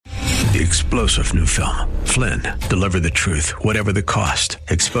The explosive new film, Flynn, deliver the truth, whatever the cost.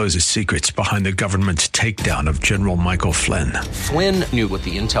 Exposes secrets behind the government's takedown of General Michael Flynn. Flynn knew what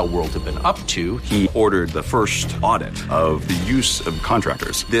the intel world had been up to. He ordered the first audit of the use of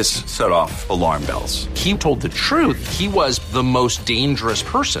contractors. This set off alarm bells. He told the truth. He was the most dangerous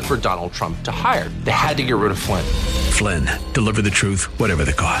person for Donald Trump to hire. They had to get rid of Flynn. Flynn, deliver the truth, whatever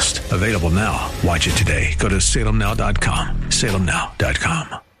the cost. Available now. Watch it today. Go to salemnow.com.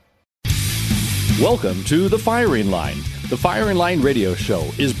 salemnow.com. Welcome to The Firing Line. The Firing Line radio show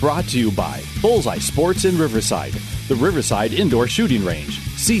is brought to you by Bullseye Sports in Riverside, the Riverside Indoor Shooting Range,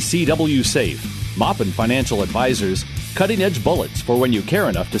 CCW Safe, Maupin Financial Advisors, Cutting Edge Bullets for when you care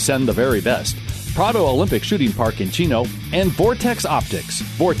enough to send the very best, Prado Olympic Shooting Park in Chino, and Vortex Optics.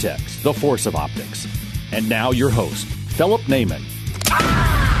 Vortex, the force of optics. And now your host, Philip Naiman.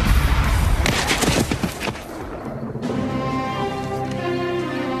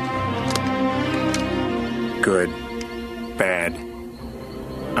 Good, bad,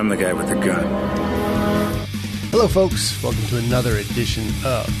 I'm the guy with the gun. Hello, folks. Welcome to another edition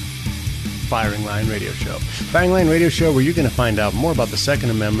of Firing Line Radio Show. Firing Line Radio Show, where you're going to find out more about the Second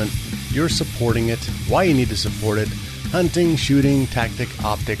Amendment, you're supporting it, why you need to support it, hunting, shooting, tactic,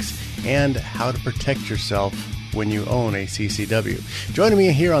 optics, and how to protect yourself when you own a CCW. Joining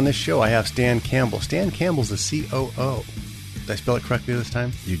me here on this show, I have Stan Campbell. Stan Campbell's the COO. Did I spell it correctly this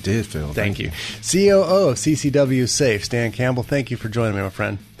time? You did, Phil. Thank you. COO of CCW Safe, Stan Campbell. Thank you for joining me, my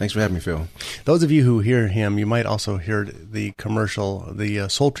friend. Thanks for having me, Phil. Those of you who hear him, you might also hear the commercial, the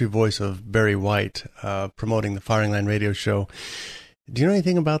sultry voice of Barry White promoting the Firing Line Radio Show. Do you know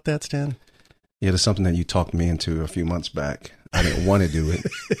anything about that, Stan? Yeah, there's something that you talked me into a few months back. I didn't want to do it,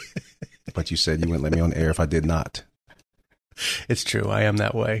 but you said you wouldn't let me on the air if I did not. It's true. I am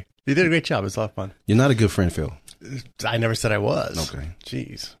that way. You did a great job. It's a lot of fun. You're not a good friend, Phil. I never said I was. Okay.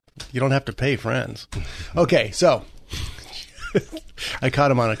 Jeez. You don't have to pay friends. Okay, so I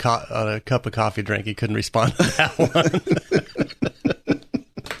caught him on a cup of coffee drink. He couldn't respond to that one.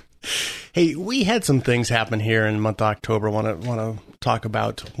 Hey, we had some things happen here in the month of October. Want to talk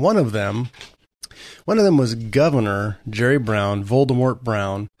about one of them. One of them was Governor Jerry Brown, Voldemort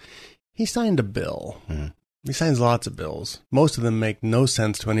Brown. He signed a bill. Mm-hmm. He signs lots of bills. Most of them make no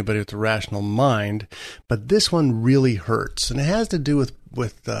sense to anybody with a rational mind, but this one really hurts, and it has to do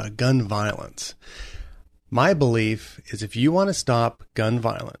with gun violence. My belief is if you want to stop gun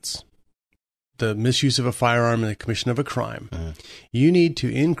violence, the misuse of a firearm and the commission of a crime, you need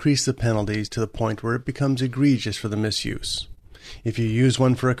to increase the penalties to the point where it becomes egregious for the misuse. If you use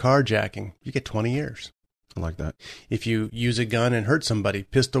one for a carjacking, you get 20 years. I like that. If you use a gun and hurt somebody,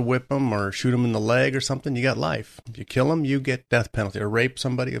 pistol whip them or shoot them in the leg or something, you got life. If you kill them, you get death penalty. Or rape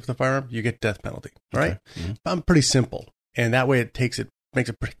somebody with a firearm, you get death penalty. Right? Okay. Mm-hmm. I'm pretty simple. And that way it makes it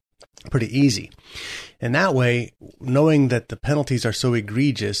pretty easy. And that way, knowing that the penalties are so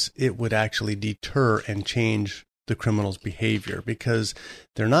egregious, it would actually deter and change the criminal's behavior because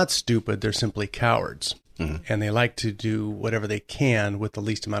they're not stupid, they're simply cowards. Mm-hmm. And they like to do whatever they can with the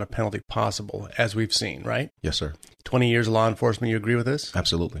least amount of penalty possible, as we've seen, right? Yes, sir. 20 years of law enforcement, you agree with this?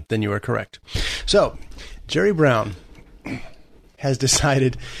 Absolutely. Then you are correct. So, Jerry Brown has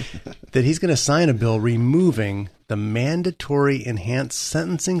decided that he's going to sign a bill removing the mandatory enhanced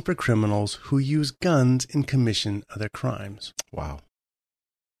sentencing for criminals who use guns in commission of their crimes. Wow.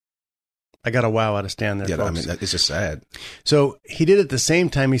 I got a wow out of Stan there, folks. I mean, it's just sad. So he did at the same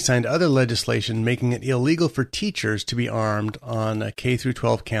time he signed other legislation making it illegal for teachers to be armed on a K through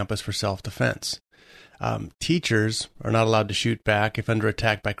 12 campus for self-defense. Teachers are not allowed to shoot back if under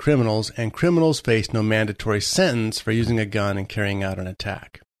attack by criminals, and criminals face no mandatory sentence for using a gun and carrying out an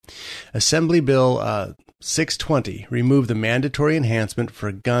attack. Assembly Bill 620 removed the mandatory enhancement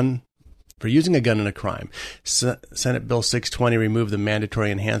for using a gun in a crime. Senate Bill 620 removed the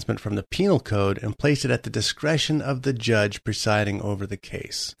mandatory enhancement from the penal code and placed it at the discretion of the judge presiding over the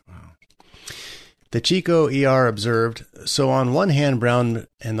case. Wow. The Chico ER observed, so on one hand, Brown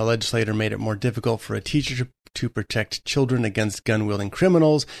and the legislator made it more difficult for a teacher to protect children against gun-wielding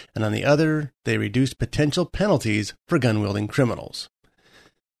criminals, and on the other, they reduced potential penalties for gun-wielding criminals.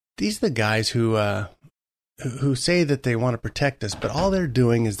 These are the guys who say that they want to protect us, but all they're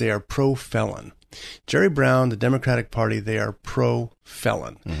doing is they are pro-felon. Jerry Brown, the Democratic Party, they are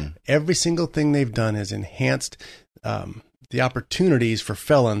pro-felon. Mm-hmm. Every single thing they've done has enhanced the opportunities for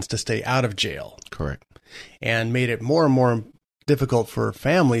felons to stay out of jail. Correct. And made it more and more difficult for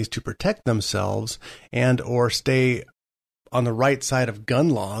families to protect themselves and or stay on the right side of gun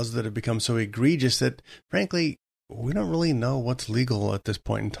laws that have become so egregious that, frankly, we don't really know what's legal at this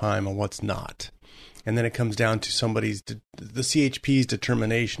point in time and what's not. And then it comes down to the CHP's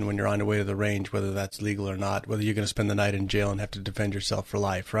determination when you're on your way to the range, whether that's legal or not, whether you're going to spend the night in jail and have to defend yourself for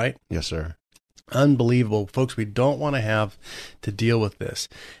life, right? Yes, sir. Unbelievable. Folks, we don't want to have to deal with this.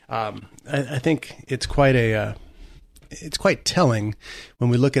 I think it's quite telling when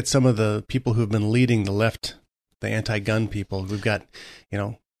we look at some of the people who've been leading the left, the anti-gun people. We've got,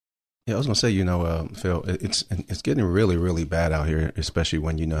 Yeah, I was going to say, Phil, it's getting really, really bad out here, especially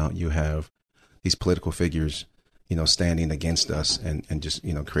when, you have these political figures, standing against us and just,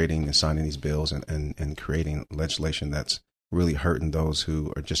 creating and signing these bills and creating legislation that's really hurting those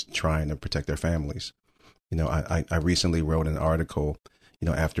who are just trying to protect their families. I recently wrote an article,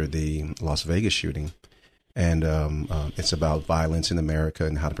 after the Las Vegas shooting, and it's about violence in America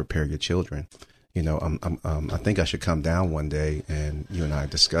and how to prepare your children. I think I should come down one day and you and I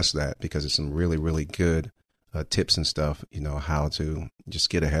discuss that, because it's some really, really good tips and stuff, how to just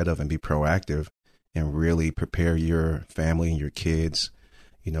get ahead of and be proactive and really prepare your family and your kids,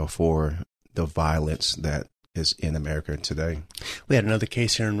 for the violence that is in America today. We had another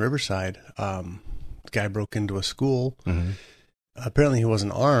case here in Riverside. The guy broke into a school. Mm-hmm. Apparently he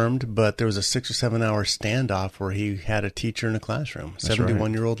wasn't armed, but there was a 6 or 7 hour standoff where he had a teacher in a classroom,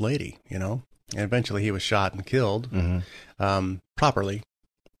 71-year-old lady, and eventually he was shot and killed, properly,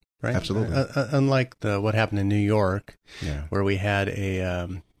 right? Absolutely. Unlike what happened in New York, where we had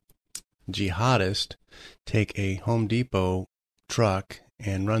a jihadist take a Home Depot truck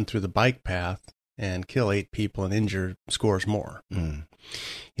and run through the bike path and kill 8 people and injure scores more. Mm.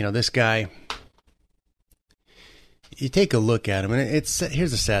 This guy, you take a look at him, and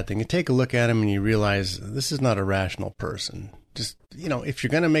here's the sad thing. You take a look at him and you realize this is not a rational person. Just, if you're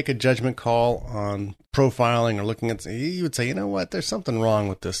going to make a judgment call on profiling or looking at, you would say, you know what, there's something wrong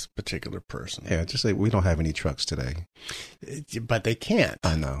with this particular person. Yeah, just say, we don't have any trucks today. But they can't.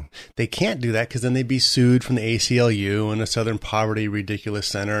 I know. They can't do that because then they'd be sued from the ACLU and the Southern Poverty Ridiculous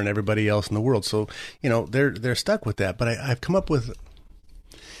Center and everybody else in the world. So, they're stuck with that. But I've come up with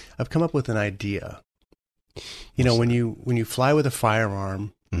an idea. When you fly with a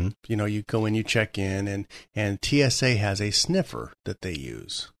firearm, mm-hmm. You go in, you check in, and TSA has a sniffer that they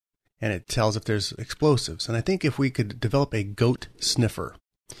use, and it tells if there's explosives. And I think if we could develop a goat sniffer.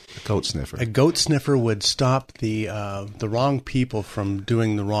 A goat sniffer. A goat sniffer would stop the wrong people from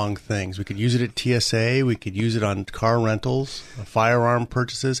doing the wrong things. We could use it at TSA. We could use it on car rentals, firearm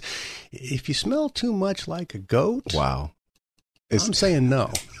purchases. If you smell too much like a goat, wow, I'm saying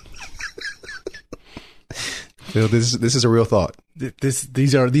no. Phil, this is a real thought.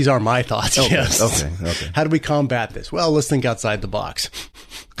 These are my thoughts. Okay, yes. Okay. How do we combat this? Well, let's think outside the box.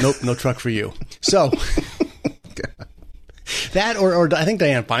 Nope, no truck for you. So that, or I think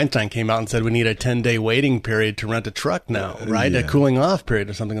Dianne Feinstein came out and said we need a 10-day waiting period to rent a truck now, right? Yeah. A cooling off period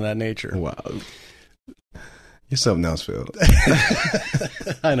or something of that nature. Wow. You're something else, Phil.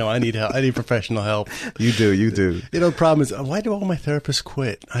 I know. I need help. I need professional help. You do. The problem is, why do all my therapists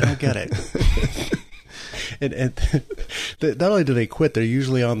quit? I don't get it. And not only do they quit, they're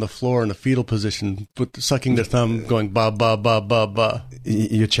usually on the floor in a fetal position, sucking their thumb, going ba ba ba ba ba.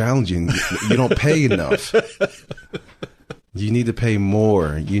 You're challenging. You don't pay enough. You need to pay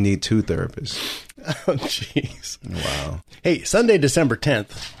more. You need 2 therapists. Oh, jeez. Wow. Hey, Sunday, December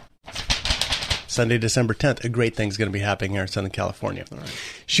 10th. A great thing's going to be happening here in Southern California. All right.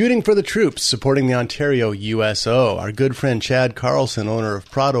 Shooting for the Troops, supporting the Ontario USO. Our good friend Chad Carlson, owner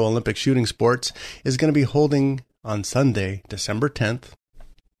of Prado Olympic Shooting Sports, is going to be holding on Sunday, December 10th.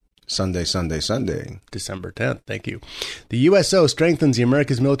 Sunday. December 10th, thank you. The USO strengthens the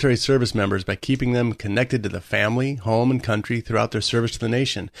America's military service members by keeping them connected to the family, home, and country throughout their service to the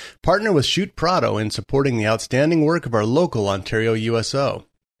nation. Partner with Shoot Prado in supporting the outstanding work of our local Ontario USO.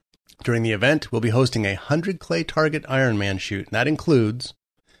 During the event, we'll be hosting a 100 clay target Ironman shoot. And that includes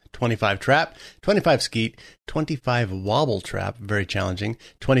 25 trap, 25 skeet, 25 wobble trap, very challenging,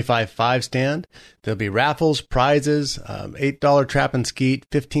 25 5-stand. There'll be raffles, prizes, $8 trap and skeet,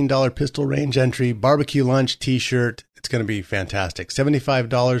 $15 pistol range entry, barbecue lunch, t-shirt. It's going to be fantastic.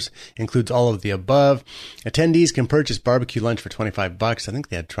 $75 includes all of the above. Attendees can purchase barbecue lunch for $25. I think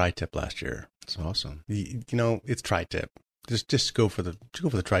they had tri-tip last year. That's awesome. It's tri-tip. Just go for the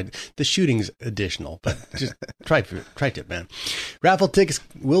try. The shooting's additional, but just try tip, man. Raffle tickets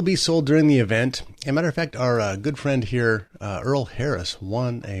will be sold during the event. As a matter of fact, our good friend here, Earl Harris,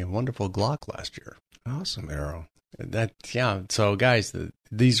 won a wonderful Glock last year. Awesome, Earl. So guys,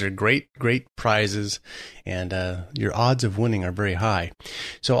 these are great prizes, and your odds of winning are very high.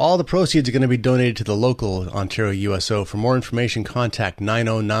 So all the proceeds are going to be donated to the local Ontario USO. For more information, contact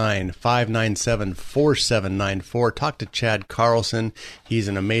 909-597-4794. Talk to Chad Carlson. He's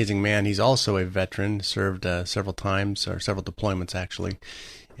an amazing man. He's also a veteran, served several times, or several deployments actually.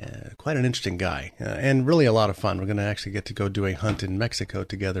 Quite an interesting guy, and really a lot of fun. We're going to actually get to go do a hunt in Mexico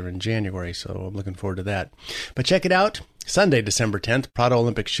together in January, so I'm looking forward to that. But check it out. Sunday, December 10th, Prado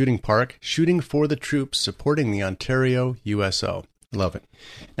Olympic Shooting Park, shooting for the troops, supporting the Ontario USO. Love it.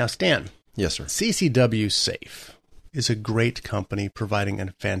 Now, Stan. Yes, sir. CCW Safe is a great company providing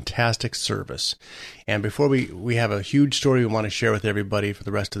a fantastic service. And before we have a huge story we want to share with everybody for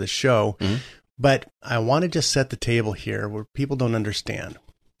the rest of the show, but I want to just set the table here where people don't understand.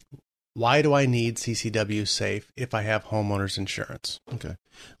 Why do I need CCW Safe if I have homeowners insurance? Okay.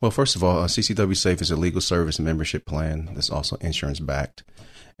 Well, first of all, CCW Safe is a legal service membership plan that's also insurance backed.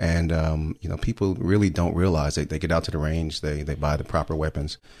 And, people really don't realize they get out to the range, they buy the proper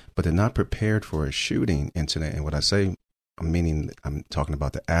weapons, but they're not prepared for a shooting incident. And what I say, I'm talking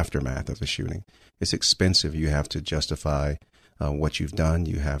about the aftermath of the shooting. It's expensive. You have to justify what you've done.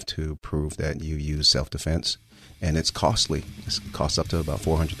 You have to prove that you use self-defense. And it's costly. It costs up to about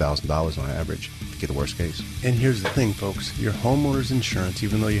 $400,000 on average to get the worst case. And here's the thing, folks. Your homeowner's insurance,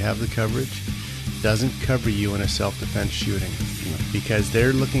 even though you have the coverage, doesn't cover you in a self-defense shooting because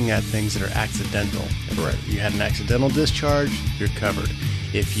they're looking at things that are accidental. Correct. You had an accidental discharge, you're covered.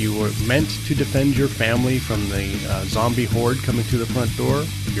 If you were meant to defend your family from the zombie horde coming through the front door,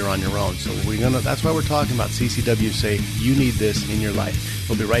 you're on your own. So that's why we're talking about CCW Safe. You need this in your life.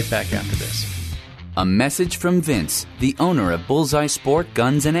 We'll be right back after this. A message from Vince, the owner of Bullseye Sport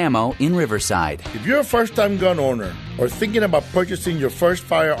Guns and Ammo in Riverside. If you're a first-time gun owner or thinking about purchasing your first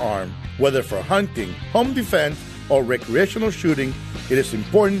firearm, whether for hunting, home defense, or recreational shooting, it is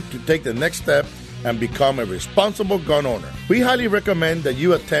important to take the next step and become a responsible gun owner. We highly recommend that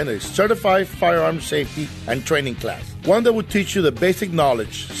you attend a certified firearm safety and training class, one that will teach you the basic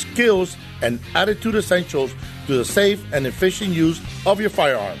knowledge, skills, and attitude essentials to the safe and efficient use of your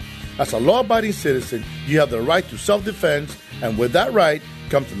firearm. As a law-abiding citizen, you have the right to self-defense, and with that right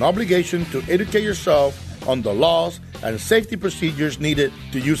comes an obligation to educate yourself on the laws and safety procedures needed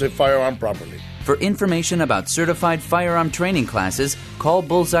to use a firearm properly. For information about certified firearm training classes, call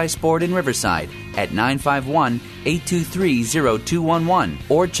Bullseye Sport in Riverside at 951-823-0211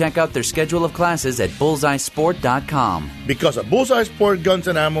 or check out their schedule of classes at bullseyesport.com. Because at Bullseye Sport Guns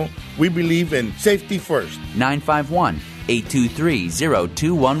and Ammo, we believe in safety first.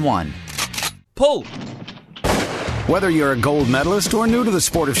 951-823-0211. Pull! Whether you're a gold medalist or new to the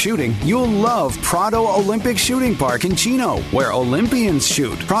sport of shooting, you'll love Prado Olympic Shooting Park in Chino, where Olympians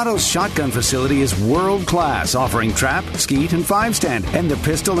shoot. Prado's shotgun facility is world-class, offering trap, skeet, and 5-stand. And the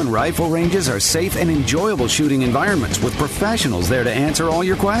pistol and rifle ranges are safe and enjoyable shooting environments with professionals there to answer all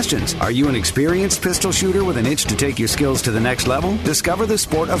your questions. Are you an experienced pistol shooter with an itch to take your skills to the next level? Discover the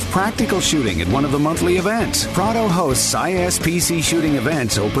sport of practical shooting at one of the monthly events. Prado hosts ISPC shooting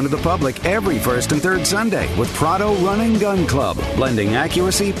events open to the public every first and third Sunday with Prado Run and Gun Club, blending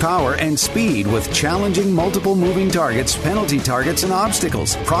accuracy, power, and speed with challenging multiple moving targets, penalty targets, and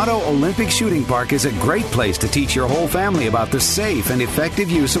obstacles. Prado Olympic Shooting Park is a great place to teach your whole family about the safe and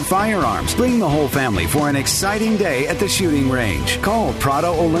effective use of firearms. Bring the whole family for an exciting day at the shooting range. Call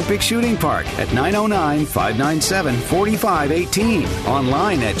Prado Olympic Shooting Park at 909-597-4518.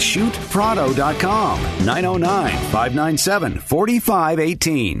 Online at shootprado.com.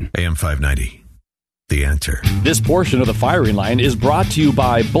 909-597-4518. AM 590. The answer. This portion of the firing line is brought to you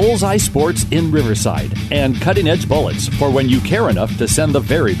by Bullseye Sports in Riverside and Cutting Edge Bullets for when you care enough to send the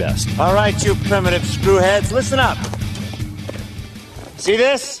very best. All right, you primitive screwheads, listen up. See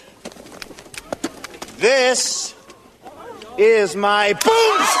this? This is my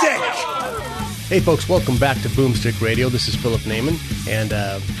boomstick. Hey folks, welcome back to Boomstick Radio. This is Philip Naiman, and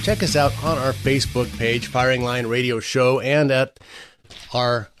check us out on our Facebook page, Firing Line Radio Show, and at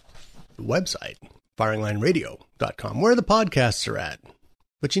our website, firinglineradio.com, where the podcasts are at.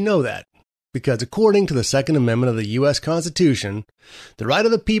 But you know that, because according to the Second Amendment of the U.S. Constitution, the right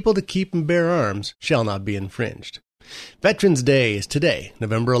of the people to keep and bear arms shall not be infringed. Veterans Day is today,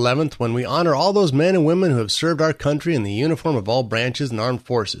 November 11th, when we honor all those men and women who have served our country in the uniform of all branches and armed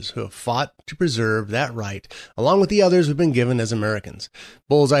forces, who have fought to preserve that right, along with the others we've been given as Americans.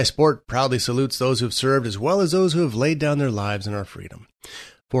 Bullseye Sport proudly salutes those who have served as well as those who have laid down their lives in our freedom.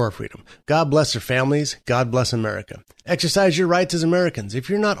 For our freedom. God bless their families. God bless America. Exercise your rights as Americans. If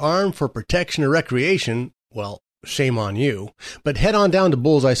you're not armed for protection or recreation, well, shame on you. But head on down to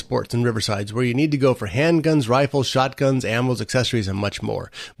Bullseye Sports in Riverside, where you need to go for handguns, rifles, shotguns, ammos, accessories, and much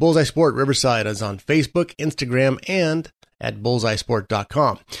more. Bullseye Sport Riverside is on Facebook, Instagram, and at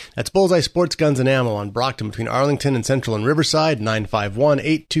bullseyesport.com. That's Bullseye Sports Guns and Ammo on Brockton between Arlington and Central and Riverside,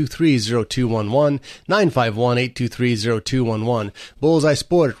 951-823-0211, 951-823-0211. Bullseye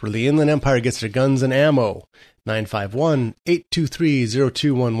Sport, where the Inland Empire gets their guns and ammo,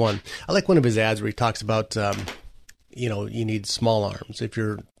 951-823-0211. I like one of his ads where he talks about, you need small arms. If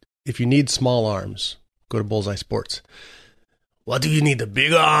you need small arms, go to Bullseye Sports. What do you need? The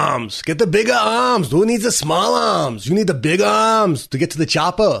big arms. Get the bigger arms. Who needs the small arms? You need the big arms to get to the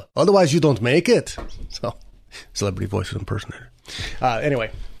chopper. Otherwise, you don't make it. So, celebrity voice impersonator. Anyway,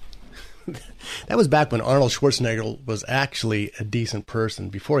 that was back when Arnold Schwarzenegger was actually a decent person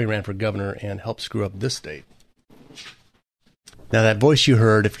before he ran for governor and helped screw up this state. Now, that voice you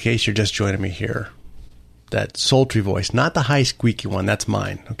heard, in case you're just joining me here, that sultry voice, not the high squeaky one, that's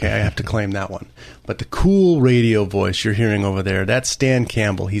mine. Okay, I have to claim that one. But the cool radio voice you're hearing over there, that's Stan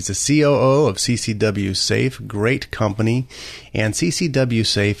Campbell. He's the COO of CCW Safe, great company. And CCW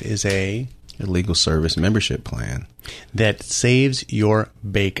Safe is a legal service membership plan that saves your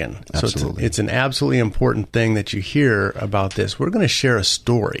bacon. Absolutely. So it's an absolutely important thing that you hear about this. We're going to share a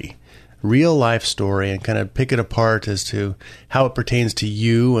story, real life story, and kind of pick it apart as to how it pertains to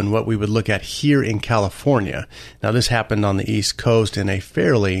you and what we would look at here in California. Now, this happened on the East Coast in a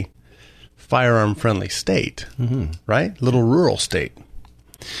fairly firearm-friendly state, right? Little rural state.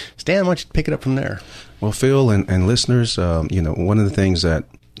 Stan, why don't you pick it up from there? Well, Phil and listeners, one of the things that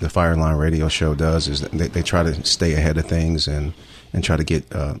the Fire Line Radio Show does is that they try to stay ahead of things and try to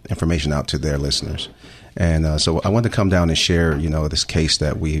get information out to their listeners. And so I wanted to come down and share, this case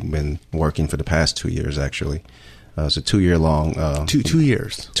that we've been working for the past 2 years, actually. It's a 2 year long, 2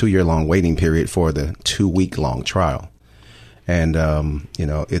 years, 2 year long waiting period for the 2 week long trial. And,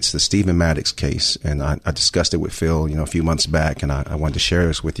 it's the Stephen Maddox case. And I discussed it with Phil, a few months back. And I wanted to share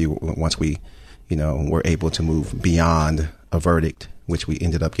this with you once we, were able to move beyond a verdict, which we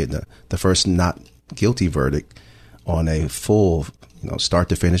ended up getting the first not guilty verdict on a full, start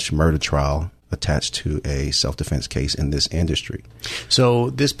to finish murder trial attached to a self-defense case in this industry. So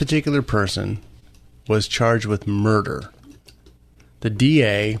this particular person was charged with murder. The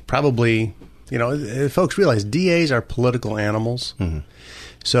DA probably, folks realize DAs are political animals. Mm-hmm.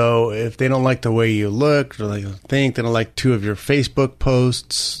 So if they don't like the way you look, or they don't like 2 of your Facebook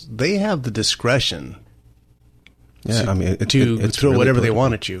posts, they have the discretion to throw really whatever they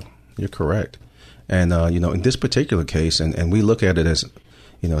want at you. You're correct. And, in this particular case, and we look at it as,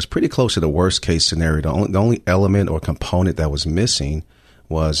 it's pretty close to the worst case scenario. The only element or component that was missing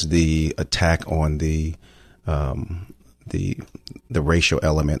was the attack on the racial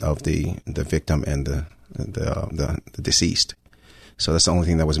element of the victim and the deceased. So that's the only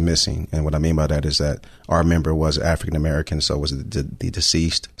thing that was missing. And what I mean by that is that our member was African American, so was the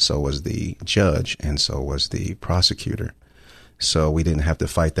deceased, so was the judge, and so was the prosecutor. So we didn't have to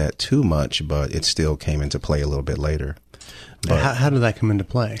fight that too much, but it still came into play a little bit later. But, how did that come into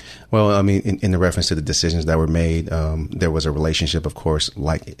play? Well, I mean, in the reference to the decisions that were made, there was a relationship, of course,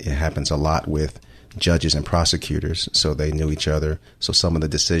 like it happens a lot with judges and prosecutors. So they knew each other. So some of the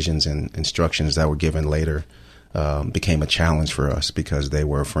decisions and instructions that were given later became a challenge for us because they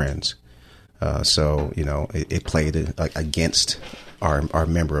were friends. So, it played against our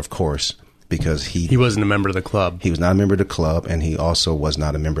member, of course, because he wasn't a member of the club. He was not a member of the club, and he also was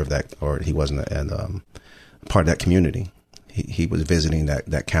not a member of that, or he wasn't part of that community. He was visiting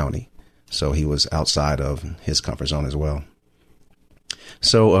that county, so he was outside of his comfort zone as well.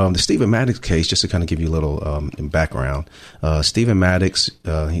 So the Stephen Maddox case, just to kind of give you a little background, Stephen Maddox,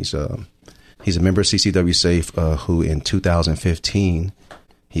 he's a member of CCW Safe who in 2015,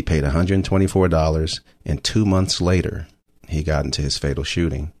 he paid $124, and 2 months later, he got into his fatal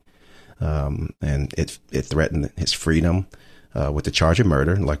shooting. And it threatened his freedom with the charge of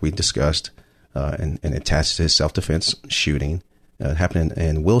murder, like we discussed, and attached to his self-defense shooting. It happened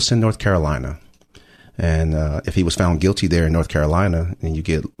in Wilson, North Carolina. And if he was found guilty there in North Carolina, then you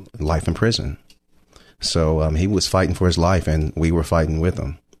get life in prison. So he was fighting for his life, and we were fighting with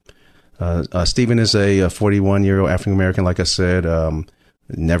him. Stephen is a 41-year-old African-American, like I said,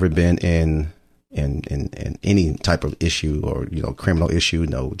 never been in any type of issue or, criminal issue,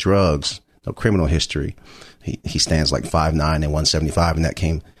 no drugs, no criminal history. He stands like 5'9" and 175,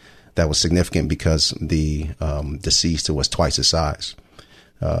 and that was significant because the deceased was twice his size.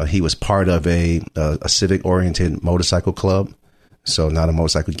 He was part of a civic oriented motorcycle club. So not a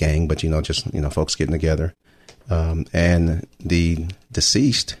motorcycle gang, but, just folks getting together. And the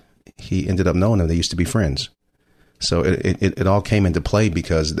deceased, he ended up knowing them. They used to be friends. So it all came into play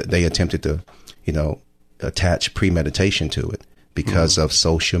because they attempted to, attach premeditation to it because of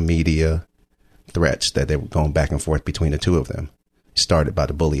social media threats that they were going back and forth between the two of them. Started by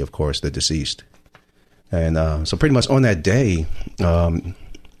the bully, of course, the deceased. And so pretty much on that day,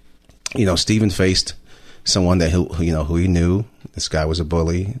 Stephen faced someone that who he knew. This guy was a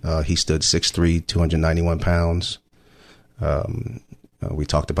bully. He stood 6'3", 291 pounds. We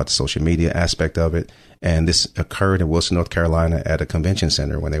talked about the social media aspect of it. And this occurred in Wilson, North Carolina at a convention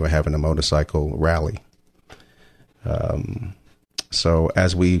center when they were having a motorcycle rally. So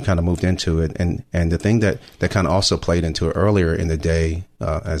as we kind of moved into it, and the thing that kind of also played into it earlier in the day,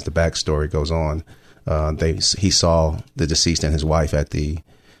 as the backstory goes on, he saw the deceased and his wife at the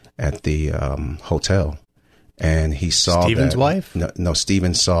hotel, and he saw Stephen's wife? No,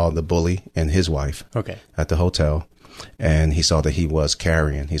 Stephen saw the bully and his wife at the hotel, and he saw that he was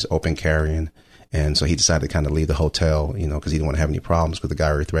carrying. He's open carrying, and so he decided to kind of leave the hotel, because he didn't want to have any problems with the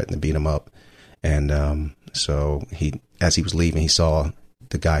guy who threatened to beat him up, and so as he was leaving, he saw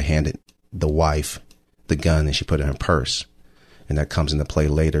the guy handed the wife the gun, and she put it in her purse. And that comes into play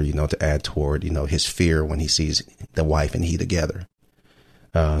later, to add toward, his fear when he sees the wife and he together.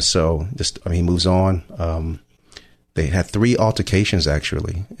 So he moves on. They had 3 altercations,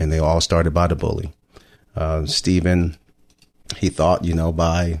 actually, and they all started by the bully. Stephen, he thought,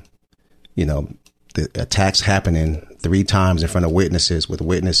 by, the attacks happening 3 times in front of witnesses, with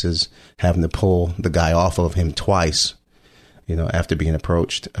witnesses having to pull the guy off of him twice, after being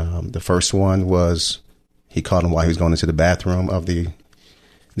approached. The first one was he caught him while he was going into the bathroom of the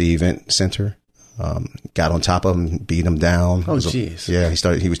event center. Got on top of him, beat him down. Oh, jeez. Yeah,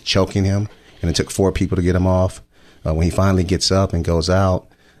 he was choking him, and it took 4 people to get him off. When he finally gets up and goes out,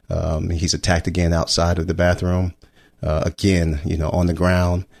 he's attacked again outside of the bathroom, again, on the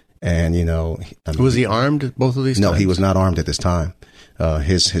ground. And, was he armed both of these times? No, he was not armed at this time.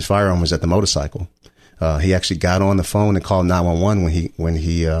 His firearm was at the motorcycle. He actually got on the phone and called 911 when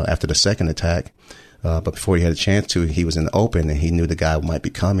he after the second attack. But before he had a chance to, he was in the open and he knew the guy might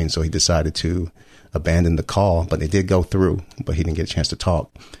be coming. So he decided to abandon the call, but they did go through, but he didn't get a chance to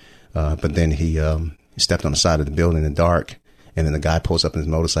talk. But then he stepped on the side of the building in the dark, and then the guy pulls up in his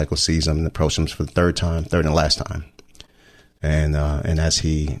motorcycle, sees him, and approaches him for the third and last time. And as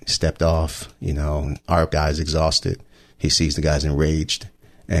he stepped off, our guy's exhausted. He sees the guy's enraged,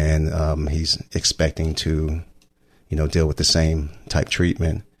 and he's expecting to, deal with the same type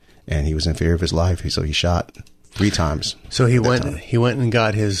treatment. And he was in fear of his life, so he shot 3 times. So he went and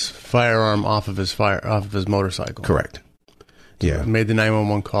got his firearm off of his motorcycle. Correct. Yeah. Made the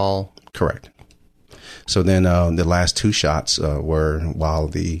 911 call. Correct. So then the last 2 shots were while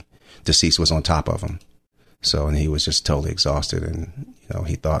the deceased was on top of him. So, and he was just totally exhausted, and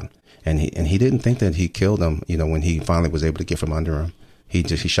he thought, and he didn't think that he killed him. When he finally was able to get from under him, he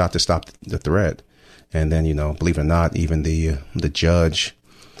shot to stop the threat. And then, believe it or not, even the judge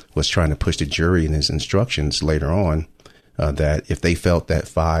was trying to push the jury in his instructions later on that if they felt that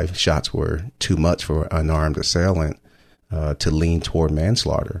 5 shots were too much for an unarmed assailant, to lean toward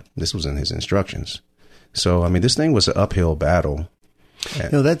manslaughter. This was in his instructions. So, this thing was an uphill battle.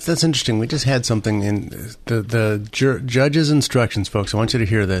 That's interesting. We just had something in the judge's instructions, folks. I want you to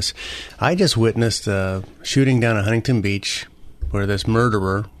hear this. I just witnessed a shooting down at Huntington Beach where this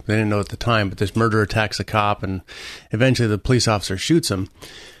murderer, they didn't know at the time, but this murderer attacks a cop, and eventually the police officer shoots him.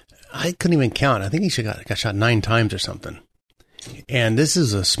 I couldn't even count. I think he got shot 9 times or something. And this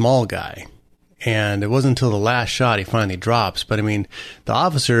is a small guy. And it wasn't until the last shot he finally drops. But, the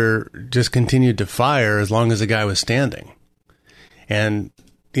officer just continued to fire as long as the guy was standing. And,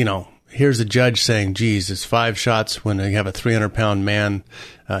 here's the judge saying, geez, it's 5 shots when you have a 300-pound man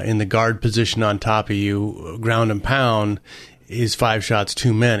in the guard position on top of you, ground and pound, is 5 shots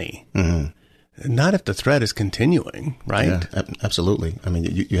too many. Mm-hmm. Not if the threat is continuing, right? Yeah, absolutely.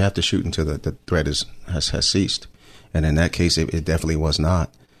 You have to shoot until the threat has ceased. And in that case, it definitely was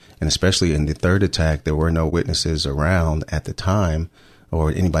not. And especially in the third attack, there were no witnesses around at the time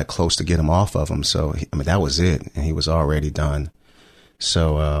or anybody close to get him off of him. So, that was it. And he was already done.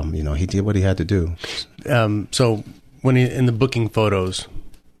 So, he did what he had to do. So when in the booking photos,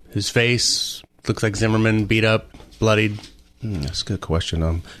 his face looks like Zimmerman, beat up, bloodied. That's a good question.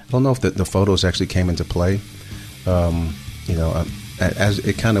 I don't know if the photos actually came into play. As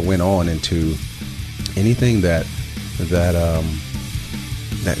it kind of went on into anything that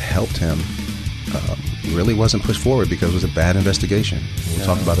helped him really wasn't pushed forward because it was a bad investigation. We'll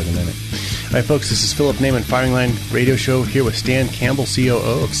talk about it in a minute. All right, folks, this is Philip Naiman, Firing Line Radio Show, here with Stan Campbell,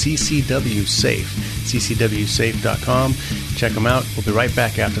 COO of CCW Safe, ccwsafe.com. Check them out. We'll be right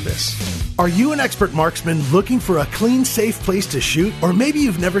back after this. Are you an expert marksman looking for a clean, safe place to shoot? Or maybe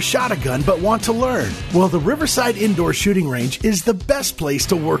you've never shot a gun but want to learn? Well, the Riverside Indoor Shooting Range is the best place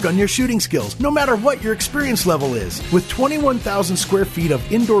to work on your shooting skills, no matter what your experience level is. With 21,000 square feet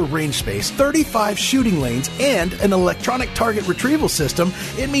of indoor range space, 35 shooting lanes, and an electronic target retrieval system,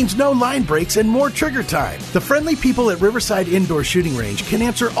 it means no line breaks and more trigger time. The friendly people at Riverside Indoor Shooting Range can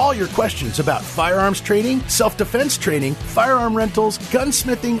answer all your questions about firearms training, self-defense training, firearm rentals,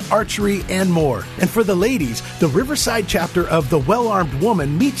 gunsmithing, archery, and more. And for the ladies, the Riverside chapter of The Well-Armed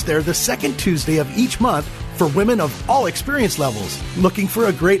Woman meets there the second Tuesday of each month for women of all experience levels. Looking for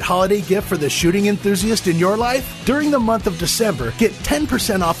a great holiday gift for the shooting enthusiast in your life? During the month of December, get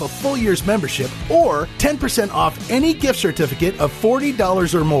 10% off a full year's membership or 10% off any gift certificate of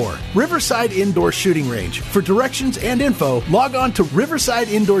 $40 or more. Riverside Indoor Shooting Range. For directions and info, log on to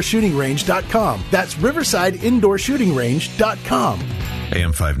riversideindoorshootingrange.com. That's riversideindoorshootingrange.com.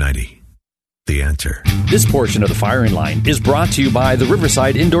 AM 590. The answer. This portion of the firing line is brought to you by the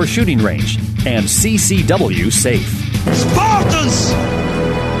Riverside Indoor Shooting Range and CCW Safe. Spartans,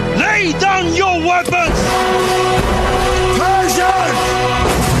 lay down your weapons! Persians,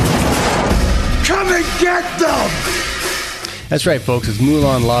 come and get them! That's right, folks. It's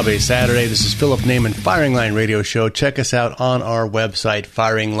Moulin Labe Saturday. This is Philip Naiman, Firing Line Radio Show. Check us out on our website,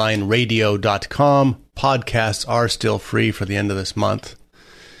 firinglineradio.com. Podcasts are still free for the end of this month.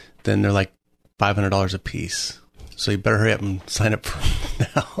 Then they're like $500 a piece. So you better hurry up and sign up for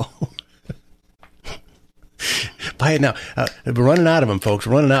now. Buy it now. We're running out of them, folks.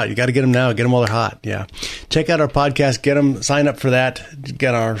 We're running out. You got to get them now. Get them while they're hot. Yeah. Check out our podcast. Get them. Sign up for that.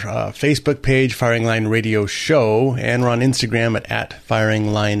 Get our Facebook page, Firing Line Radio Show. And we're on Instagram at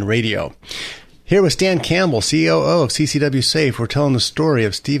Firing Line Radio. Here with Stan Campbell, COO of CCW Safe. We're telling the story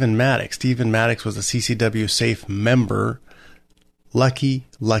of Stephen Maddox. Stephen Maddox was a CCW Safe member. Lucky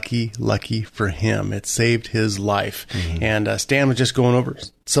for him. It saved his life. Mm-hmm. And Stan was just going over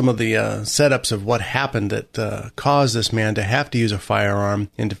some of the setups of what happened that caused this man to have to use a firearm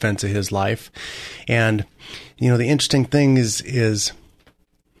in defense of his life. And, you know, the interesting thing is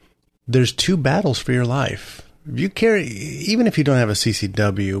there's two battles for your life. If you carry, even if you don't have a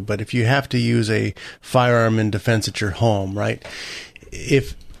CCW, but if you have to use a firearm in defense at your home, right?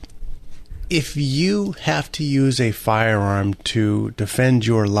 If you have to use a firearm to defend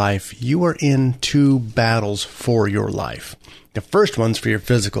your life, you are in two battles for your life. The first one's for your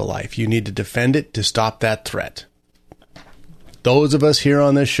physical life. You need to defend it to stop that threat. Those of us here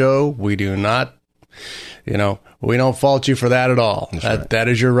on this show, we do not, we don't fault you for that at all. That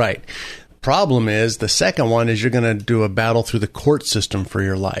is your right. Problem is, the second one is you're going to do a battle through the court system for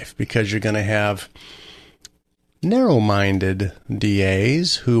your life, because you're going to have narrow-minded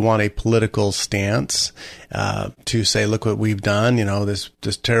DAs who want a political stance to say, look what we've done. You know, this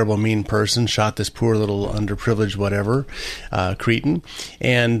terrible, mean person shot this poor little underprivileged whatever cretin.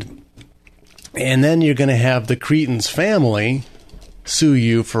 And then you're going to have the cretin's family sue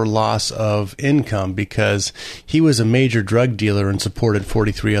you for loss of income because he was a major drug dealer and supported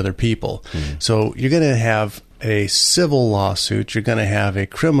 43 other people. Mm-hmm. So you're going to have a civil lawsuit. You're going to have a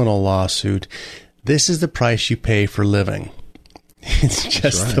criminal lawsuit. This is the price you pay for living. It's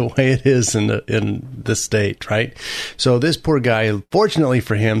just the way it is in the state, right? So this poor guy, fortunately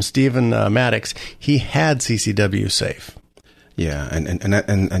for him, Stephen Maddox, he had CCW Safe. Yeah, and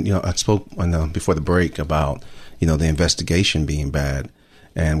I spoke before the break about the investigation being bad,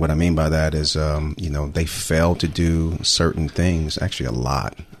 and what I mean by that is they failed to do certain things. Actually, a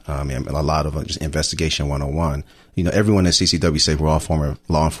lot. A lot of just investigation 101. Everyone at CCW Safe, we're all former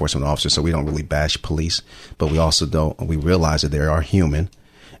law enforcement officers, so we don't really bash police, but we also we realize that they are human,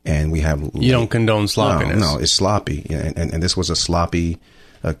 and we have... You don't condone sloppiness. No, it's sloppy, and this was a sloppy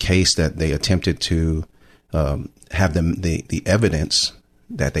case that they attempted to have the evidence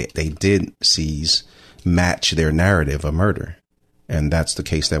that they did seize match their narrative of murder, and that's the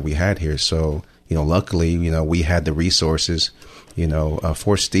case that we had here. So, luckily, we had the resources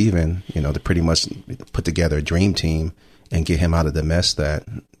for Stephen, to pretty much put together a dream team and get him out of the mess that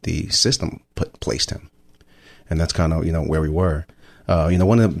the system placed him. And that's kind of, where we were.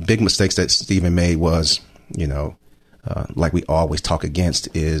 One of the big mistakes that Stephen made was, like we always talk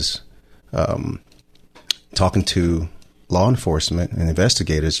against, is talking to law enforcement and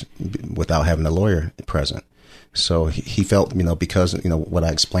investigators without having a lawyer present. So he felt, because, what I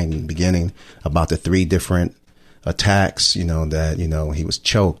explained in the beginning about the 3 different attacks, that, he was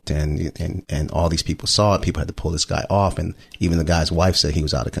choked and all these people saw it. People had to pull this guy off. And even the guy's wife said he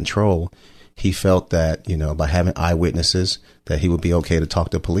was out of control. he felt that, by having eyewitnesses, that he would be okay to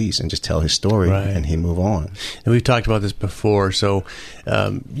talk to police and just tell his story, and he'd move on. And we've talked about this before, so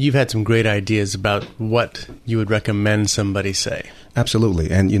you've had some great ideas about what you would recommend somebody say. Absolutely.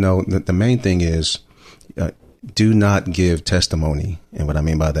 And, the main thing is do not give testimony. And what I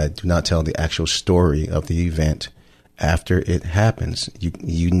mean by that, do not tell the actual story of the event after it happens.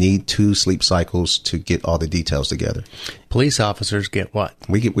 You need 2 sleep cycles to get all the details together. Police officers get what?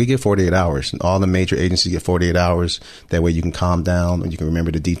 We get 48 hours. All the major agencies get 48 hours. That way you can calm down and you can remember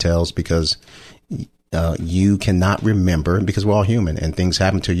the details, because you cannot remember, because we're all human and things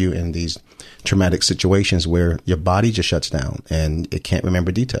happen to you in these traumatic situations where your body just shuts down and it can't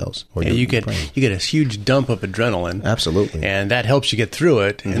remember details. Or you get a huge dump of adrenaline. Absolutely. And that helps you get through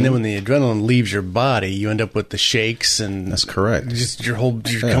it. Mm-hmm. And then when the adrenaline leaves your body, you end up with the shakes, and that's correct. Just you're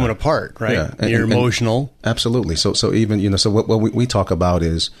coming apart, right? Yeah. And you're emotional. Absolutely. So even, so what we talk about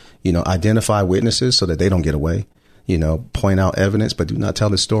is, identify witnesses so that they don't get away. Point out evidence, but do not tell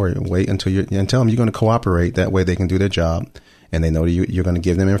the story. Wait until and tell them you're going to cooperate. That way they can do their job, and they know that you're going to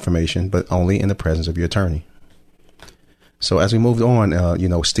give them information, but only in the presence of your attorney. So as we moved on,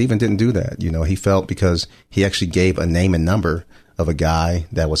 Stephen didn't do that. He felt, because he actually gave a name and number of a guy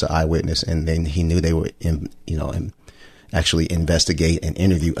that was an eyewitness, and then he knew they were actually investigate and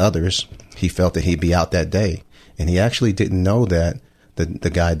interview others. He felt that he'd be out that day, and he actually didn't know that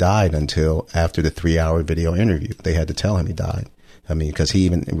the guy died until after the 3-hour video interview. They had to tell him he died. Because he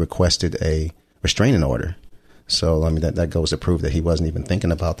even requested a restraining order. So, that goes to prove that he wasn't even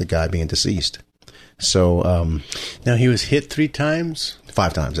thinking about the guy being deceased. So, now he was hit 3 times?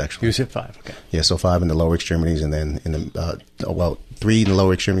 5 times, actually. He was hit 5, okay. Yeah, so 5 in the lower extremities, and then 3 in the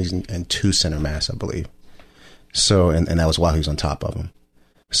lower extremities and 2 center mass, I believe. So, and that was while he was on top of him.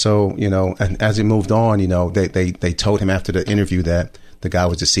 So, and as he moved on, they told him after the interview that the guy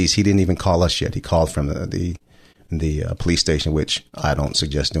was deceased. He didn't even call us yet. He called from the police station, which I don't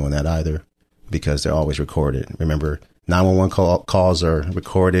suggest doing that either, because they're always recorded. Remember, 911 calls are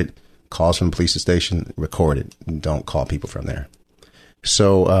recorded. Calls from the police station recorded. Don't call people from there.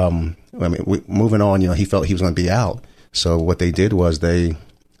 So, moving on, he felt he was going to be out. So what they did was they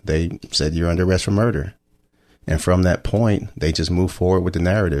said, you're under arrest for murder. And from that point, they just moved forward with the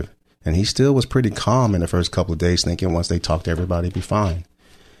narrative. And he still was pretty calm in the first couple of days, thinking once they talked to everybody, he'd be fine.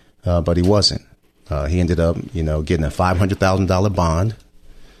 But he wasn't. He ended up, getting a $500,000 bond.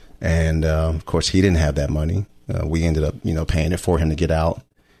 And, of course, he didn't have that money. We ended up, paying it for him to get out.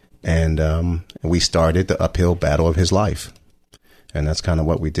 And we started the uphill battle of his life. And that's kind of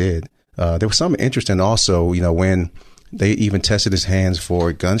what we did. There was something interesting also, when they even tested his hands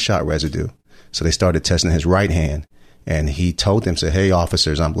for gunshot residue. So they started testing his right hand. And he told them, said, hey,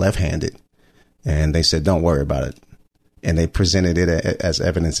 officers, I'm left-handed. And they said, don't worry about it. And they presented it as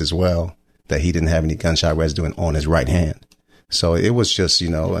evidence as well that he didn't have any gunshot residue on his right hand. So it was just,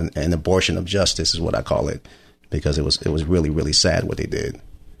 an abortion of justice is what I call it, because it was really, really sad what they did.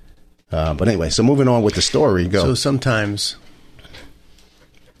 But anyway, so moving on with the story. Go. So sometimes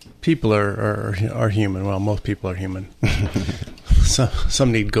people are human. Well, most people are human.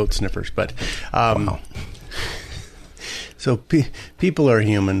 Some need goat sniffers, but wow. So people are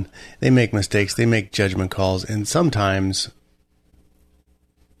human. They make mistakes. They make judgment calls. And sometimes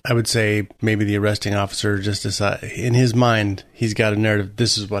I would say maybe the arresting officer just decide in his mind, he's got a narrative.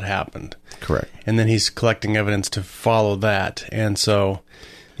 This is what happened. Correct. And then he's collecting evidence to follow that. And so,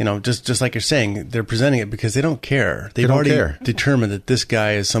 just like you're saying, they're presenting it because they don't care. They've already determined that this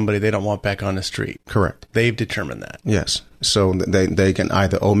guy is somebody they don't want back on the street. Correct. They've determined that. Yes. So they can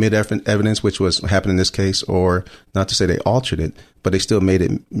either omit evidence, which was happened in this case, or not to say they altered it, but they still made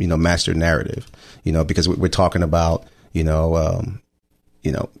it, match their narrative, because we're talking about, even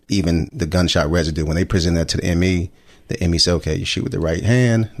the gunshot residue. When they present that to the ME said, okay, you shoot with the right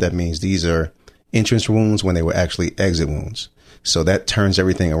hand. That means these are entrance wounds when they were actually exit wounds. So that turns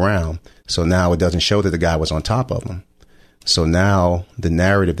everything around. So now it doesn't show that the guy was on top of him. So now the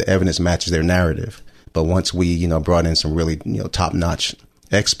narrative, the evidence matches their narrative. But once we, brought in some really, top-notch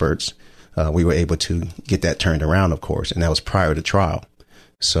experts, we were able to get that turned around, of course. And that was prior to trial.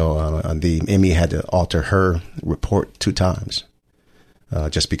 So the ME had to alter her report 2 times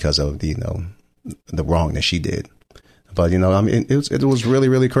just because of the wrong that she did. But, it was really,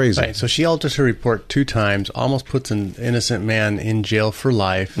 really crazy. Right. So she alters her report 2 times, almost puts an innocent man in jail for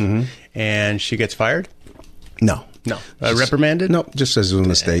life, and she gets fired? No. Reprimanded? No, just says it was a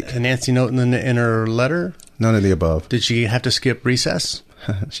mistake. A Nancy note in her letter? None of the above. Did she have to skip recess?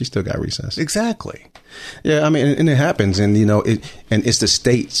 She still got recess. Exactly. Yeah, and it happens, and and it's the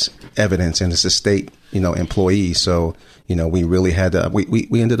state's evidence, and it's a state, employee. So, we really had to,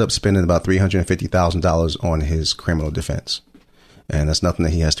 we ended up spending about $350,000 on his criminal defense. And that's nothing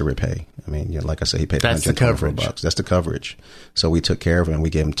that he has to repay. I mean, like I said, he paid $124. That's the coverage. So we took care of him. We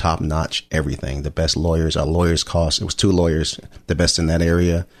gave him top-notch everything. The best lawyers. Our lawyers cost, it was 2 lawyers, the best in that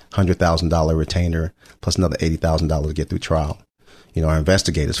area, $100,000 retainer, plus another $80,000 to get through trial. Our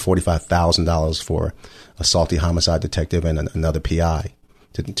investigators, $45,000 for a salty homicide detective and another PI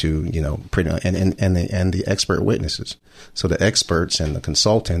to and the expert witnesses. So the experts and the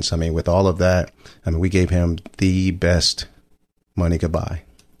consultants, with all of that, we gave him the best money could buy.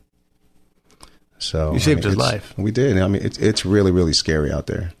 So you saved his life. We did. It's really, really scary out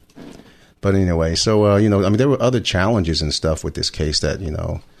there. But anyway, so there were other challenges and stuff with this case that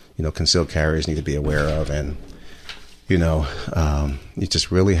concealed carriers need to be aware of, and you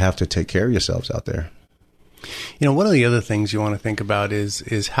just really have to take care of yourselves out there. One of the other things you want to think about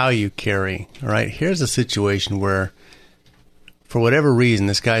is how you carry. All right, here's a situation where, for whatever reason,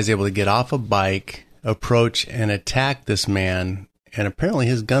 this guy's able to get off a bike, approach and attack this man, and apparently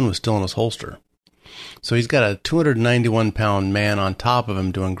his gun was still in his holster. So he's got a 291-pound man on top of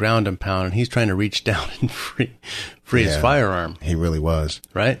him doing ground and pound, and he's trying to reach down and free his firearm. He really was.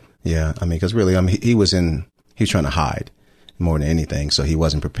 Right? Yeah, because really, he was trying to hide more than anything, so he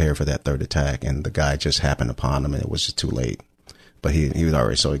wasn't prepared for that third attack, and the guy just happened upon him, and it was just too late. But he was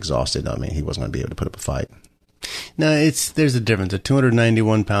already so exhausted, he wasn't going to be able to put up a fight. No, there's a difference. A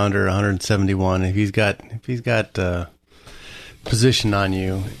 291 pounder, 171. If he's got position on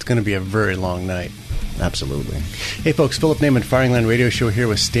you, it's going to be a very long night. Absolutely. Hey folks, Philip Naiman, Firing Line Radio Show here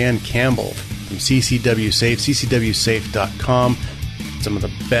with Stan Campbell from CCW Safe, ccwsafe.com. Some of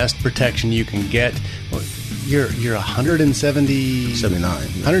the best protection you can get. You're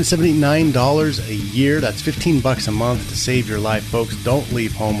 $179 a year. That's $15 a month to save your life, folks. Don't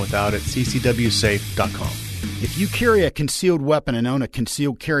leave home without it. ccwsafe.com. If you carry a concealed weapon and own a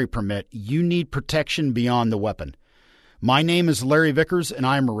concealed carry permit, you need protection beyond the weapon. My name is Larry Vickers, and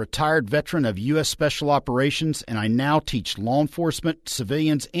I am a retired veteran of U.S. Special Operations, and I now teach law enforcement,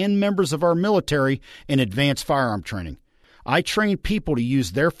 civilians, and members of our military in advanced firearm training. I train people to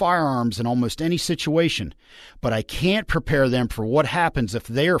use their firearms in almost any situation, but I can't prepare them for what happens if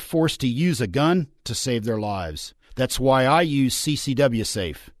they are forced to use a gun to save their lives. That's why I use CCW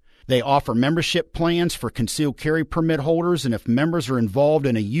Safe. They offer membership plans for concealed carry permit holders, and if members are involved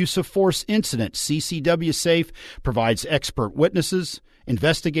in a use of force incident, CCW Safe provides expert witnesses,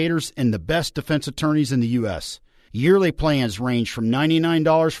 investigators, and the best defense attorneys in the U.S. Yearly plans range from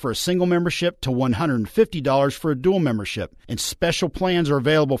 $99 for a single membership to $150 for a dual membership, and special plans are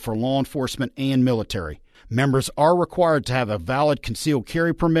available for law enforcement and military. Members are required to have a valid concealed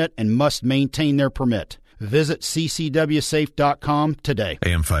carry permit and must maintain their permit. Visit ccwsafe.com today.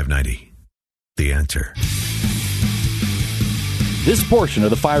 AM 590, The Answer. This portion of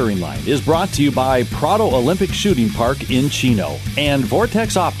the Firing Line is brought to you by Prado Olympic Shooting Park in Chino and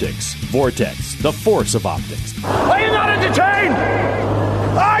Vortex Optics. Vortex, the force of optics. Are you not entertained?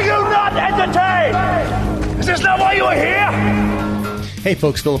 Are you not entertained? Is this not why you are here? Hey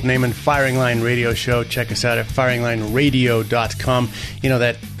folks, Philip Naiman, Firing Line Radio Show. Check us out at firinglineradio.com.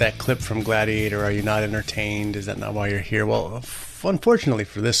 That clip from Gladiator, are you not entertained? Is that not why you're here? Well, unfortunately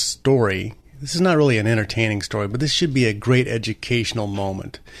for this story, this is not really an entertaining story, but this should be a great educational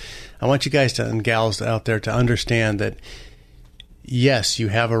moment. I want you guys and gals out there to understand that, yes, you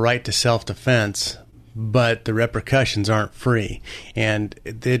have a right to self-defense, but the repercussions aren't free. And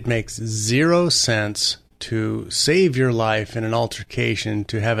it makes zero sense to save your life in an altercation,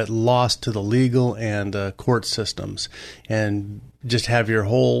 to have it lost to the legal and court systems, and just have your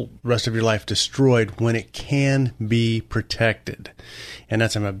whole rest of your life destroyed when it can be protected. And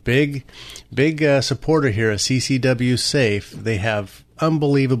I'm a big supporter here of CCW Safe. They have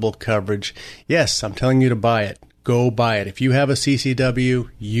unbelievable coverage. Yes, I'm telling you to buy it. Go buy it. If you have a CCW,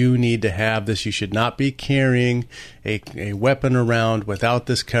 you need to have this. You should not be carrying a weapon around without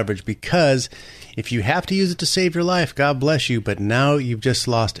this coverage, because if you have to use it to save your life, God bless you, but now you've just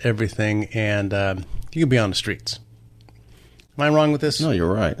lost everything, and you can be on the streets. Am I wrong with this? No,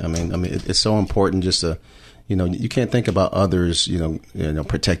 you're right. I mean, it's so important just to, you can't think about others,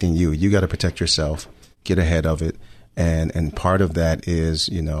 protecting you. You got to protect yourself, get ahead of it, and part of that is,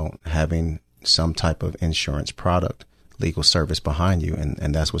 having some type of insurance product, legal service behind you,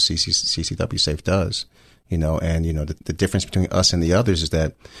 and that's what CCW Safe does. The difference between us and the others is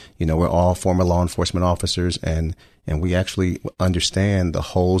that, we're all former law enforcement officers, and we actually understand the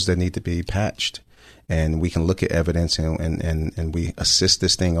holes that need to be patched, and we can look at evidence and we assist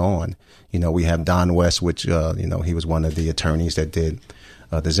this thing on. We have Don West, which, he was one of the attorneys that did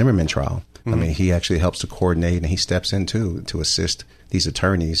the Zimmerman trial. I mean, he actually helps to coordinate, and he steps in too to assist these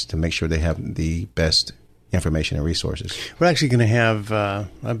attorneys to make sure they have the best information and resources. We're actually going to have,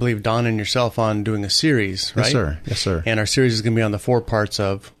 I believe, Don and yourself on doing a series, right? Yes, sir. Yes, sir. And our series is going to be on the 4 parts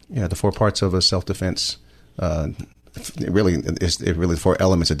of... Yeah, the 4 parts of a self-defense. It really 4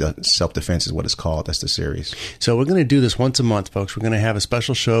 elements of self-defense is what it's called. That's the series. So we're going to do this once a month, folks. We're going to have a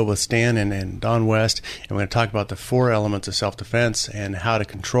special show with Stan and Don West, and we're going to talk about the 4 elements of self-defense and how to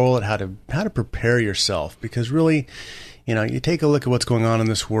control it, how to prepare yourself. Because really, you know, you take a look at what's going on in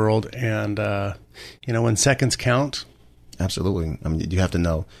this world, and you know, when seconds count. Absolutely. I mean, you have to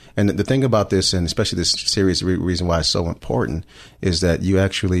know. And the thing about this, and especially this series, the reason why it's so important is that you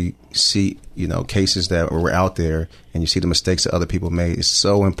actually see, you know, cases that were out there, and you see the mistakes that other people made. It's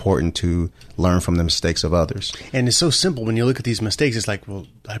so important to learn from the mistakes of others. And it's so simple. When you look at these mistakes, it's like, well,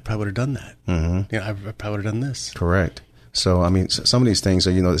 I probably would have done that. Mm-hmm. You know, I probably would have done this. Correct. So, I mean, some of these things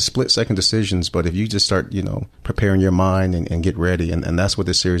are, you know, split-second decisions, but if you just start, you know, preparing your mind and get ready, and that's what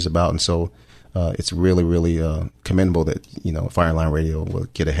this series is about. And so it's really, really commendable that, you know, Firing Line Radio will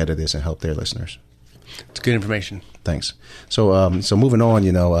get ahead of this and help their listeners. It's good information. Thanks. So so moving on,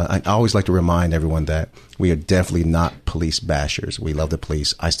 you know, I always like to remind everyone that we are definitely not police bashers. We love the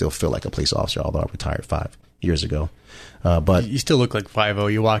police. I still feel like a police officer, although I retired 5 years ago. But you still look like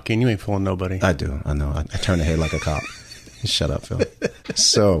 5-0. You walk in, you ain't fooling nobody. I do. I know. I turn the head like a cop. Shut up, Phil.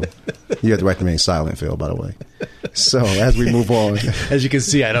 So you have the right to remain silent, Phil, by the way. So as we move on. As you can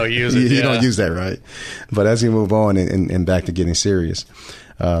see, I don't use it. You don't use that, right? But as we move on and back to getting serious,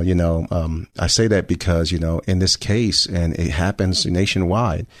 you know, I say that because, you know, in this case, and it happens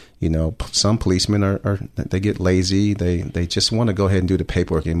nationwide, you know, some policemen they get lazy. They just want to go ahead and do the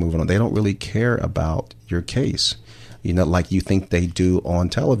paperwork and move on. They don't really care about your case. You know, like you think they do on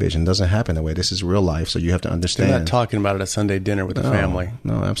television. It doesn't happen that way. This is real life, so you have to understand. They're not talking about it at Sunday dinner with the family.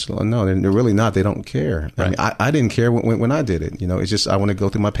 No, absolutely. No, they're really not. They don't care. Right. I mean, I didn't care when I did it. You know, it's just I want to go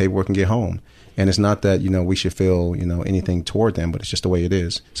through my paperwork and get home. And it's not that, you know, we should feel, you know, anything toward them, but it's just the way it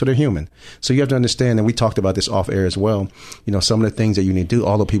is. So they're human. So you have to understand, and we talked about this off air as well, you know, some of the things that you need to do,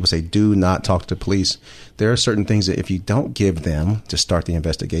 although people say do not talk to the police, there are certain things that if you don't give them to start the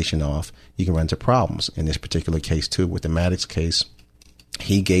investigation off, you can run into problems. In this particular case, too, with the Maddox case,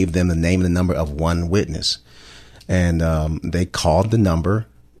 he gave them the name and the number of one witness. And they called the number,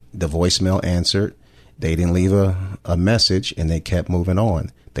 the voicemail answered, they didn't leave a message, and they kept moving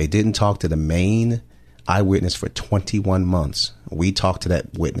on. They didn't talk to the main eyewitness for 21 months. We talked to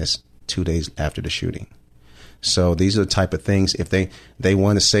that witness 2 days after the shooting. So these are the type of things, if they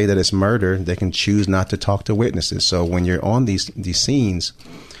want to say that it's murder, they can choose not to talk to witnesses. So when you're on these scenes,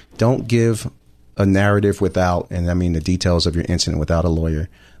 don't give a narrative without, and I mean the details of your incident without a lawyer,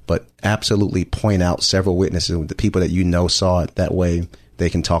 but absolutely point out several witnesses, the people that you know saw it. That way they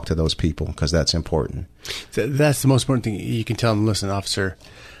can talk to those people, because that's important. That's the most important thing. You can tell them, listen, officer,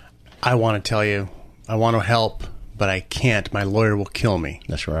 I want to tell you, I want to help, but I can't. My lawyer will kill me.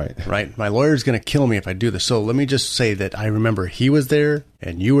 That's right. Right? My lawyer's going to kill me if I do this. So let me just say that I remember he was there,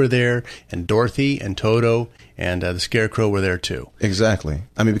 and you were there, and Dorothy and Toto and the Scarecrow were there too. Exactly.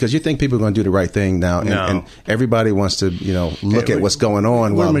 I mean, because you think people are going to do the right thing now, and everybody wants to, you know, look at what's going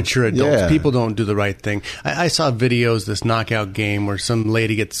on. We're mature adults. Yeah. People don't do the right thing. I saw videos, this knockout game where some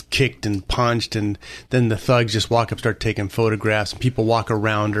lady gets kicked and punched, and then the thugs just walk up, start taking photographs, and people walk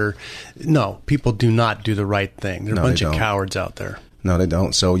around her. No, people do not do the right thing. There are a bunch of cowards out there. No, they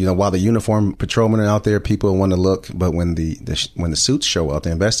don't. So, you know, while the uniformed patrolmen are out there, people want to look, but when the suits show up,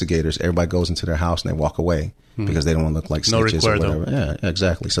 the investigators, everybody goes into their house and they walk away because they don't want to look like snitches or whatever. Yeah,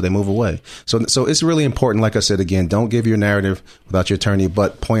 exactly. So they move away. So it's really important. Like I said, again, don't give your narrative without your attorney,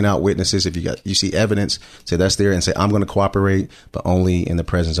 but point out witnesses. If you see evidence, say that's there, and say, I'm going to cooperate, but only in the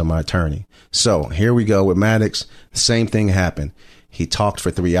presence of my attorney. So here we go with Maddox. The same thing happened. He talked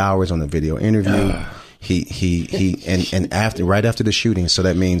for 3 hours on the video interview. Right after the shooting. So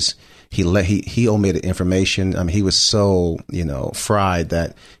that means he omitted information. I mean, he was so, you know, fried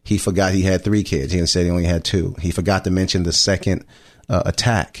that he forgot he had 3 kids. He said he only had 2. He forgot to mention the second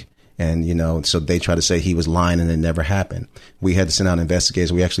attack. And, you know, so they try to say he was lying and it never happened. We had to send out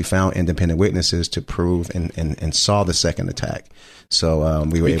investigators. We actually found independent witnesses to prove and saw the second attack. So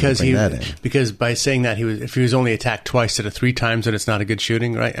we were able to bring that in. Because by saying that, if he was only attacked twice instead of 3 times, then it's not a good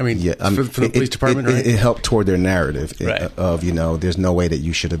shooting, right? I mean, for the police department, right? It helped toward their narrative of, you know, there's no way that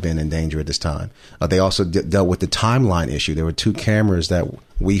you should have been in danger at this time. They also dealt with the timeline issue. There were 2 cameras that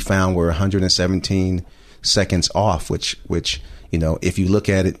we found were 117 seconds off, which you know, if you look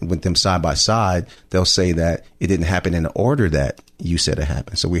at it with them side by side, they'll say that it didn't happen in the order that you said it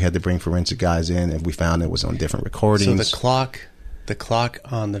happened. So we had to bring forensic guys in, and we found it was on different recordings. So the The clock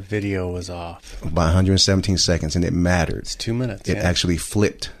on the video was off by 117 seconds, and it mattered. It's 2 minutes. It actually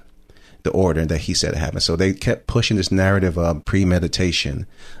flipped the order that he said it happened. So they kept pushing this narrative of premeditation.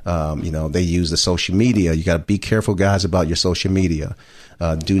 They use the social media. You got to be careful, guys, about your social media.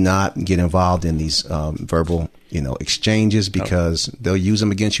 Do not get involved in these verbal, exchanges, because they'll use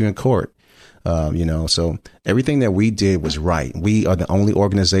them against you in court. So everything that we did was right. We are the only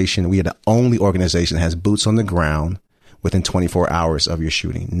organization that has boots on the ground within 24 hours of your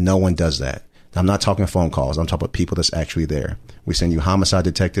shooting. No one does that. I'm not talking phone calls. I'm talking about people that's actually there. We send you homicide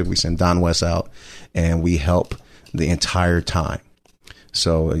detective. We send Don West out, and we help the entire time.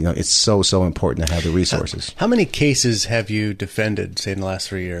 So, it's so important to have the resources. How many cases have you defended, say, in the last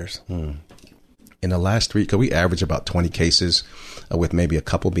 3 years? In the last 3, because we average about 20 cases, with maybe a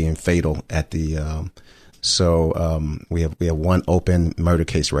couple being fatal at the. We have one open murder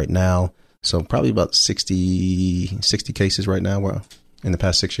case right now. So probably about 60 cases right now. We're in the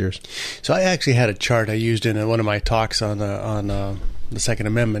past 6 years. So I actually had a chart I used in one of my talks on the Second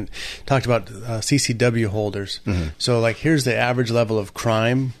Amendment. Talked about CCW holders. Mm-hmm. So here's the average level of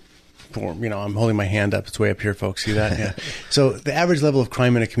crime. I'm holding my hand up. It's way up here, folks. See that? Yeah. So the average level of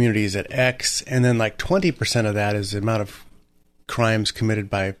crime in a community is at X, and then 20% of that is the amount of crimes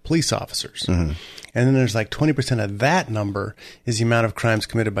committed by police officers. Mm-hmm. And then there's 20% of that number is the amount of crimes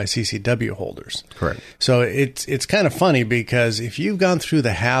committed by CCW holders. Correct. So it's kind of funny, because if you've gone through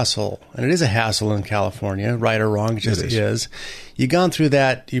the hassle, and it is a hassle in California, right or wrong, it just is. You've gone through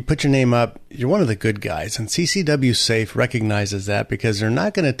that, you put your name up, you're one of the good guys. And CCW Safe recognizes that, because they're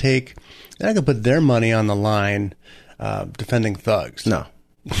not going to put their money on the line defending thugs. No.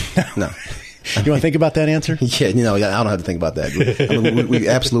 No. You want to think about that answer? Yeah, I don't have to think about that. We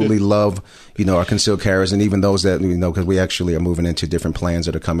absolutely love, our concealed carriers, and even those that, because we actually are moving into different plans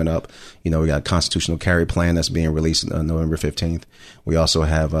that are coming up. We got a constitutional carry plan that's being released on November 15th. We also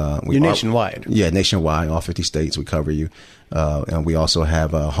have... You're nationwide. Yeah, nationwide. All 50 states, we cover you. And we also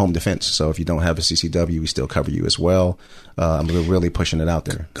have home defense. So if you don't have a CCW, we still cover you as well. We're really pushing it out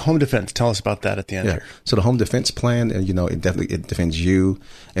there. Home defense. Tell us about that at the end here. So the home defense plan, it defends you,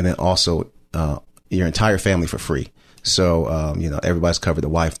 and then also your entire family for free. So, everybody's covered, the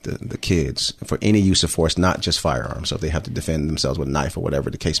wife, the kids, for any use of force, not just firearms. So if they have to defend themselves with a knife or whatever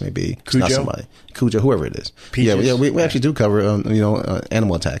the case may be, it's not somebody. Cujo, whoever it is. Peaches. Yeah, we actually do cover,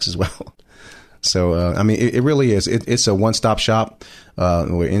 animal attacks as well. So, it really is. It's a one-stop shop.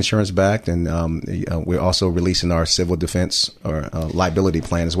 We're insurance backed, and we're also releasing our civil defense or liability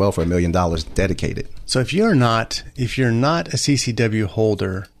plan as well for $1 million dedicated. So if you're not a CCW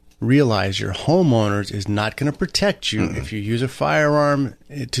holder, realize your homeowners is not going to protect you if you use a firearm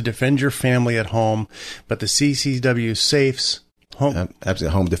to defend your family at home, but the CCW Safes absolutely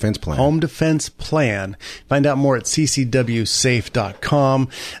home defense plan. Home defense plan. Find out more at ccwsafe.com.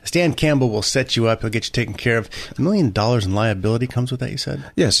 Stan Campbell will set you up. He'll get you taken care of. $1 million in liability comes with that, you said?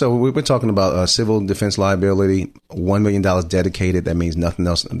 Yeah, so we're talking about civil defense liability, $1 million dedicated. That means nothing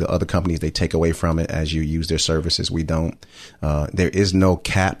else. The other companies, they take away from it as you use their services. We don't. There is no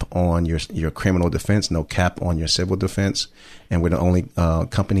cap on your criminal defense, no cap on your civil defense. And we're the only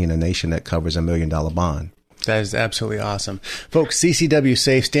company in the nation that covers $1 million bond. That is absolutely awesome. Folks, CCW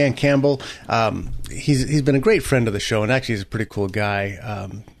Safe, Stan Campbell, he's been a great friend of the show, and actually he's a pretty cool guy.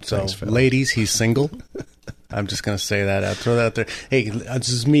 Thanks, ladies, he's single. I'm just going to say that. Throw that out there. Hey, this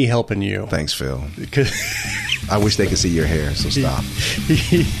is me helping you. Thanks, Phil. I wish they could see your hair, so stop.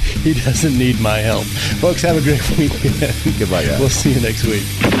 He doesn't need my help. Folks, have a great weekend. Goodbye, guys. We'll see you next week.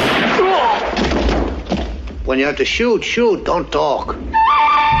 When you have to shoot, don't talk.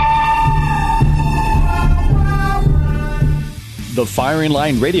 The Firing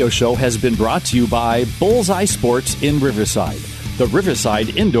Line Radio Show has been brought to you by Bullseye Sports in Riverside, the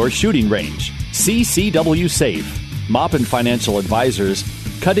Riverside Indoor Shooting Range, CCW Safe, Maupin Financial Advisors,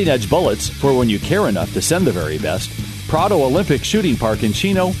 Cutting Edge Bullets for when you care enough to send the very best, Prado Olympic Shooting Park in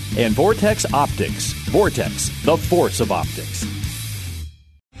Chino, and Vortex Optics. Vortex, the force of optics.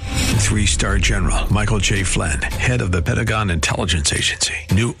 3-star General Michael J. Flynn, head of the Pentagon Intelligence Agency,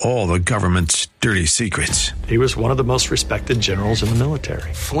 knew all the government's dirty secrets. He was one of the most respected generals in the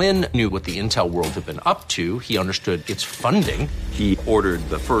military. Flynn knew what the intel world had been up to. He understood its funding. He ordered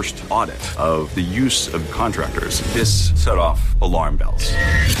the first audit of the use of contractors. This set off alarm bells.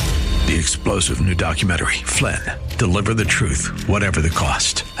 The explosive new documentary, Flynn, Deliver the Truth, Whatever the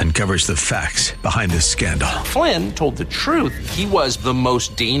Cost, uncovers the facts behind this scandal. Flynn told the truth. He was the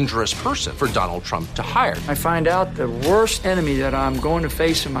most dangerous person for Donald Trump to hire. I find out the worst enemy that I'm going to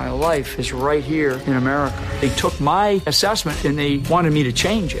face in my life is right here in America. They took my assessment and they wanted me to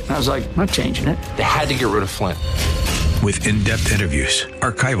change it. And I was like, I'm not changing it. They had to get rid of Flynn. With in-depth interviews,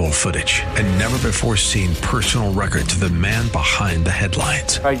 archival footage, and never-before-seen personal records of the man behind the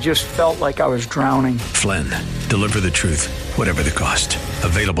headlines. I just felt like I was drowning. Flynn, deliver the truth, whatever the cost.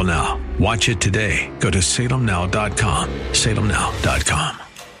 Available now. Watch it today. Go to salemnow.com. salemnow.com.